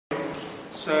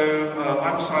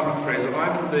I'm Simon Fraser.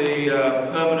 I'm the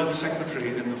permanent secretary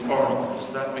in the Foreign Office.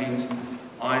 That means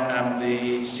I am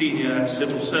the senior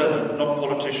civil servant, not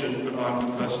politician, but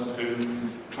I'm the person who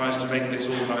tries to make this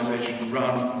organisation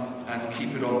run and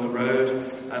keep it on the road.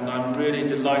 And I'm really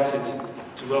delighted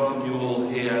to welcome you all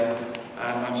here.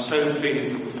 And I'm so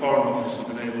pleased that the Foreign Office has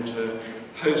been able to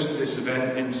host this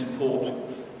event in support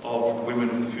of Women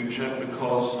of the Future,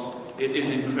 because it is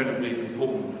incredibly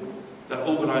important that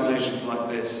organisations like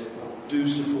this do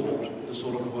support the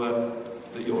sort of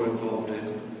work that you're involved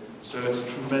in. So it's a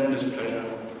tremendous pleasure.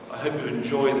 I hope you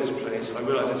enjoy this place. I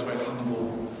realise it's a very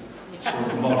humble,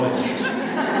 sort of modest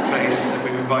place that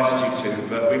we've invited you to,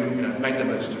 but we've made the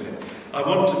most of it. I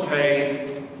want to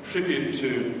pay tribute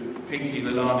to Pinky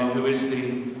Lalani, who is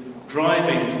the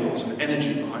driving force and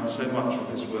energy behind so much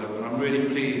of this work, and I'm really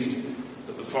pleased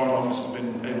that the Foreign Office has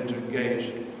been able to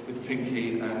engage with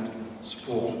Pinky and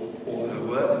support all her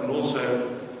work. And also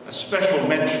a special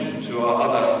mention to our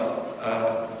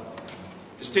other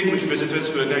distinguished visitors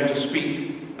who are going to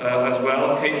speak as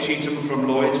well. Kate Cheetham from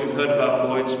Lloyds, you've heard about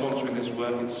Lloyds sponsoring this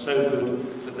work. It's so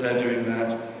good that they're doing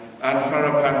that. And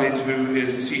Farah Pandit, who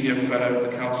is the Senior Fellow at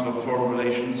the Council of Foreign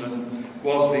Relations and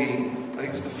was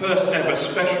the first ever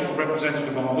special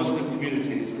representative on Muslim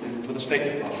communities for the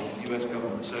State Department of the US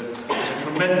government. So it's a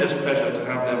tremendous pleasure to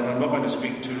have them. And I'm not going to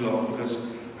speak too long because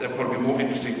they're probably more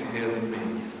interesting to hear than me.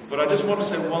 But I just want to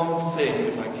say one thing,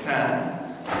 if I can,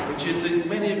 which is that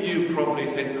many of you probably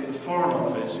think that the Foreign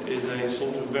Office is a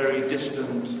sort of very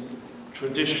distant,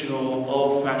 traditional,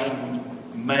 old-fashioned,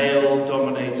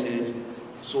 male-dominated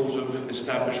sort of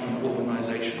establishment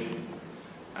organisation.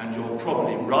 And you're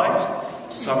probably right,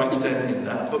 to some extent in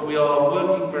that, but we are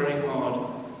working very hard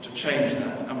to change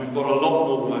that. And we've got a lot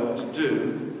more work to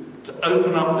do to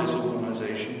open up this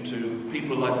organisation to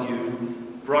people like you,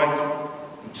 bright,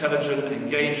 intelligent,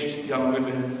 engaged young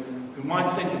women who might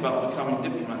think about becoming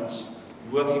diplomats,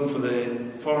 working for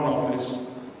the Foreign Office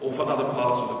or for other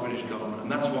parts of the British government.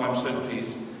 And that's why I'm so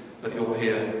pleased that you're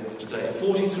here today.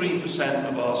 43%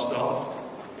 of our staff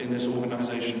in this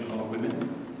organisation are women,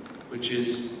 which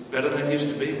is better than it used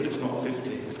to be, but it's not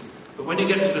 50. But when you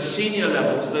get to the senior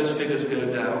levels, those figures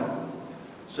go down.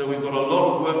 So we've got a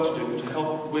lot of work to do to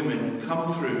help women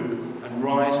come through and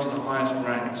rise to the highest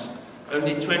ranks.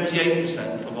 Only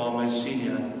 28% of our most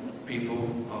senior people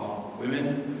are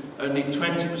women. Only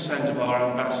 20% of our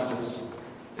ambassadors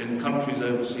in countries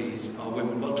overseas are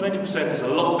women. Well, 20% is a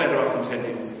lot better, I can tell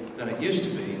you, than it used to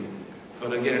be.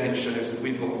 But again, it shows that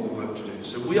we've got more work to do.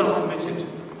 So we are committed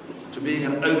to being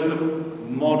an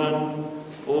open, modern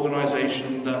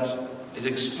organisation that is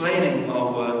explaining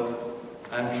our work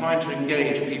and trying to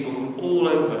engage people from all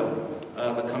over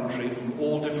the country, from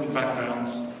all different backgrounds,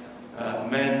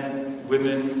 men,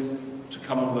 women, to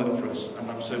come and work for us. And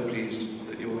I'm so pleased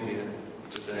that you're here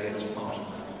today as part of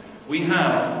that. We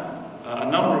have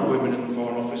a number of women in the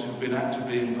Foreign Office who've been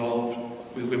actively involved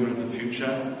with Women of the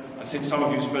Future. I think some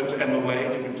of you spoke to Emma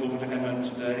Wade. You've been talking to Emma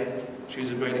today.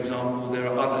 She's a great example. There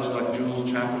are others like Jules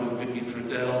Chappell and Vicky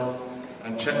Trudell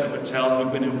and Chetna Patel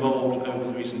who've been involved over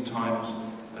the recent times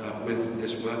with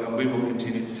this work, and we will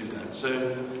continue to do that.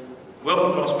 So,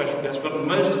 welcome to our special guests, but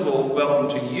most of all,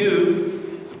 welcome to you,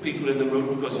 the people in the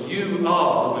room, because you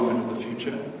are the women of the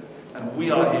future, and we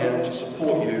are here to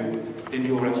support you in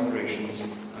your aspirations,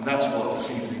 and that's what this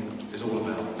evening is all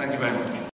about. Thank you very much.